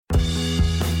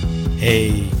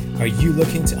Hey, are you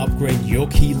looking to upgrade your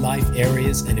key life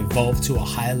areas and evolve to a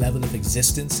higher level of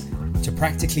existence? To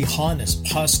practically harness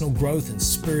personal growth and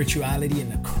spirituality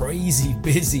in a crazy,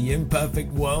 busy,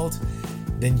 imperfect world?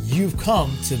 Then you've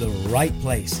come to the right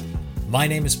place. My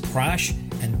name is Prash,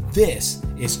 and this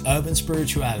is Urban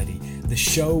Spirituality, the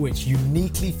show which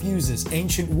uniquely fuses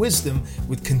ancient wisdom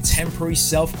with contemporary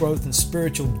self-growth and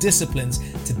spiritual disciplines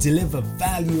to deliver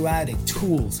value-adding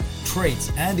tools,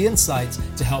 traits, and insights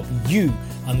to help you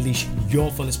unleash your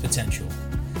fullest potential.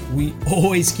 We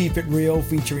always keep it real,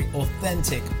 featuring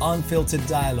authentic, unfiltered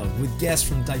dialogue with guests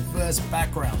from diverse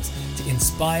backgrounds to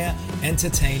inspire,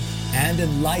 entertain, and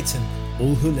enlighten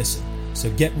all who listen. So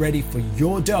get ready for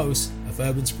your dose of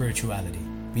urban spirituality.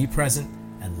 Be present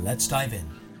and let's dive in.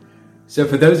 So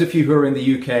for those of you who are in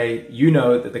the UK, you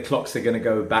know that the clocks are going to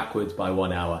go backwards by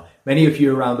 1 hour. Many of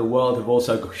you around the world have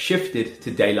also shifted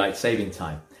to daylight saving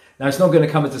time. Now, it's not going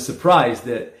to come as a surprise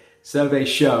that surveys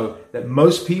show that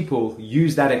most people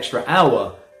use that extra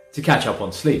hour to catch up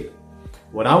on sleep.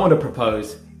 What I want to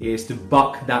propose is to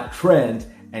buck that trend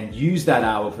and use that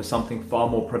hour for something far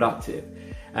more productive.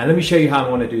 And let me show you how I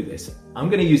want to do this. I'm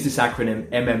going to use this acronym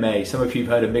MMA. Some of you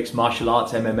have heard of mixed martial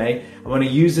arts, MMA. I want to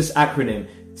use this acronym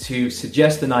to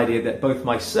suggest an idea that both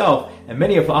myself and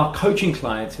many of our coaching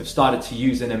clients have started to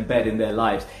use and embed in their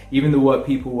lives. Even the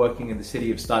people working in the city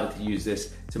have started to use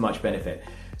this to much benefit.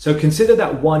 So consider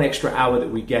that one extra hour that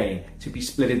we gain to be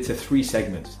split into 3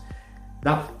 segments.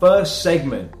 That first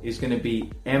segment is going to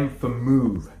be M for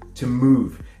move, to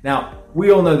move. Now,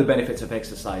 we all know the benefits of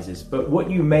exercises, but what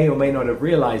you may or may not have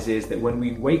realized is that when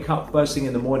we wake up first thing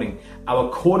in the morning, our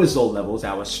cortisol levels,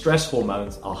 our stress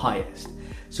hormones are highest.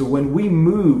 So when we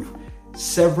move,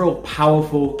 several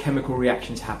powerful chemical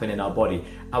reactions happen in our body.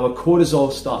 Our cortisol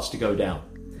starts to go down.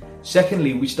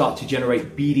 Secondly, we start to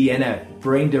generate BDNF,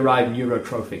 brain-derived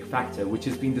neurotrophic factor, which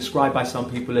has been described by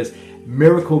some people as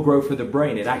miracle growth of the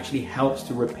brain. It actually helps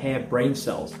to repair brain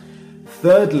cells.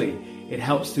 Thirdly, it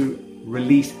helps to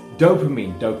release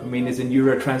dopamine. Dopamine is a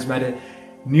neurotransmitter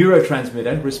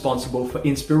responsible for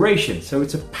inspiration. So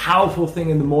it's a powerful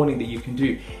thing in the morning that you can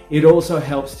do. It also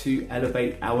helps to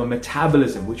elevate our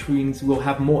metabolism, which means we'll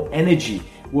have more energy,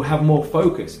 we'll have more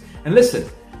focus. And listen,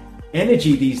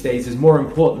 energy these days is more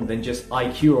important than just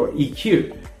IQ or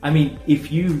EQ. I mean,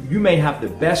 if you may have the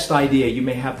best idea, you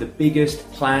may have the biggest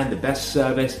plan, the best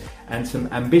service, and some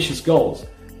ambitious goals,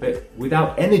 but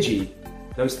without energy,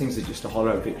 those things are just a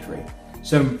hollow victory.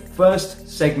 So first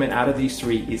segment out of these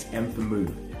 3 is M for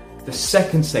move. The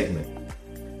second segment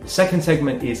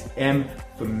is M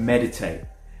for meditate.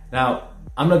 Now,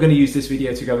 I'm not going to use this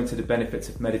video to go into the benefits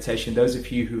of meditation. Those of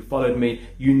you who followed me,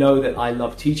 you know that I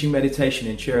love teaching meditation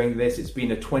and sharing this. It's been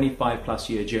a 25 plus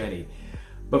year journey.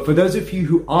 But for those of you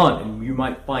who aren't, and you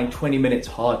might find 20 minutes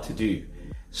hard to do,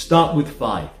 start with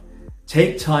 5.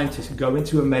 Take time to go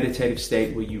into a meditative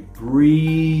state where you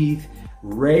breathe,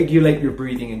 regulate your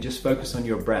breathing, and just focus on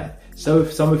your breath. So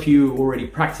if some of you are already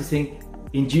practicing,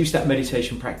 induce that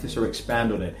meditation practice or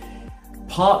expand on it.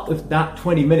 Part of that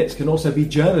 20 minutes can also be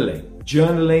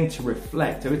journaling to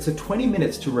reflect. So it's a 20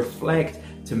 minutes to reflect,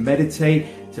 to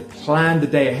meditate, to plan the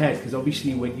day ahead. Because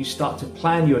obviously when you start to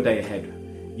plan your day ahead,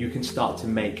 you can start to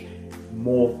make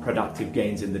more productive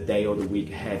gains in the day or the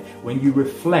week ahead. When you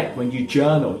reflect, when you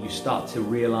journal, you start to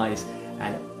realize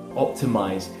and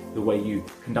optimize the way you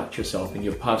conduct yourself in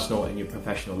your personal and your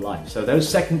professional life. So those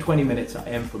second 20 minutes are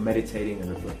M for meditating and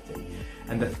reflecting.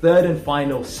 And the third and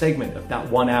final segment of that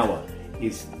 1 hour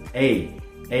is A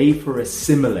for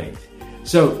assimilate.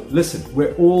 So listen,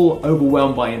 we're all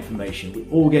overwhelmed by information. We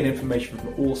all get information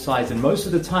from all sides, and most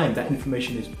of the time that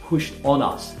information is pushed on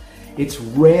us. It's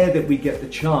rare that we get the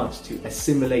chance to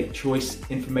assimilate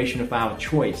information of our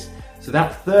choice. So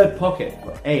that third pocket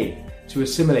for A, to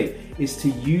assimilate, is to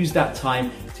use that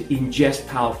time to ingest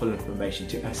powerful information,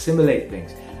 to assimilate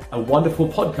things. A wonderful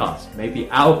podcast, maybe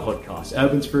our podcast,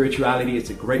 Urban Spirituality. It's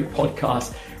a great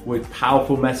podcast with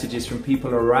powerful messages from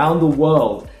people around the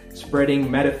world, spreading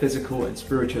metaphysical and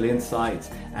spiritual insights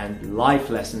and life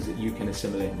lessons that you can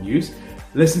assimilate and use.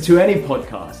 Listen to any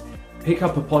podcast. Pick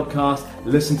up a podcast,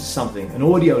 listen to something, an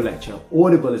audio lecture.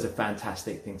 Audible is a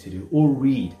fantastic thing to do, or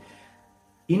read.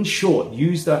 In short,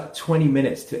 use that 20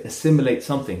 minutes to assimilate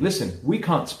something. Listen, we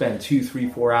can't spend 2, 3,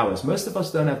 4 hours. Most of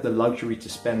us don't have the luxury to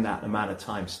spend that amount of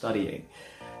time studying,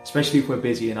 especially if we're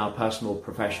busy in our personal,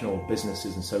 professional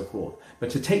businesses and so forth. But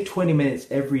to take 20 minutes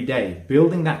every day,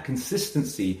 building that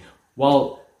consistency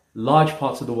while large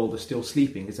parts of the world are still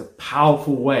sleeping, is a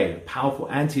powerful way, a powerful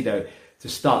antidote to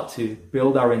start to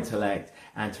build our intellect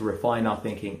and to refine our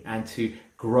thinking and to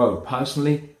grow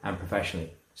personally and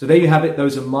professionally. So there you have it.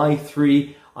 Those are my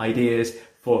 3 ideas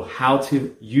for how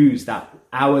to use that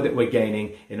hour that we're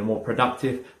gaining in a more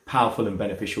productive, powerful, and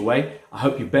beneficial way. I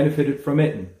hope you benefited from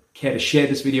it and care to share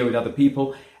this video with other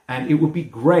people. And it would be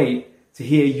great to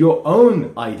hear your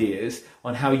own ideas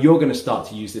on how you're going to start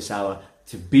to use this hour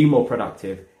to be more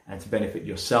productive and to benefit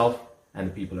yourself and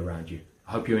the people around you.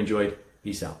 I hope you enjoyed.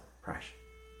 Peace out. Prash.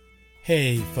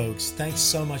 Hey folks, thanks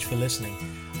so much for listening.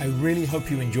 I really hope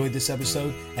you enjoyed this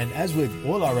episode, and as with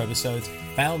all our episodes,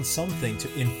 found something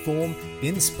to inform,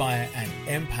 inspire, and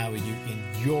empower you in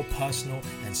your personal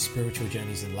and spiritual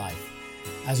journeys in life.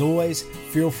 As always,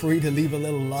 feel free to leave a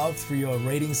little love through your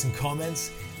ratings and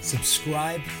comments,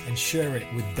 subscribe, and share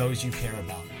it with those you care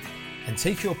about. And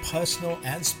take your personal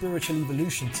and spiritual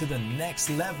evolution to the next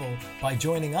level by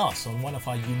joining us on one of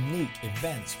our unique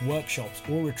events, workshops,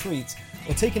 or retreats,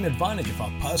 or taking advantage of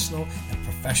our personal and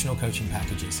professional coaching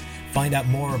packages. Find out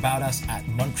more about us at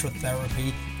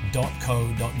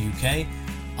mantratherapy.co.uk.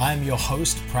 I'm your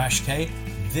host, Prash K.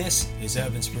 This is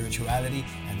Urban Spirituality,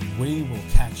 and we will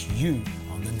catch you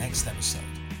on the next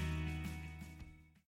episode.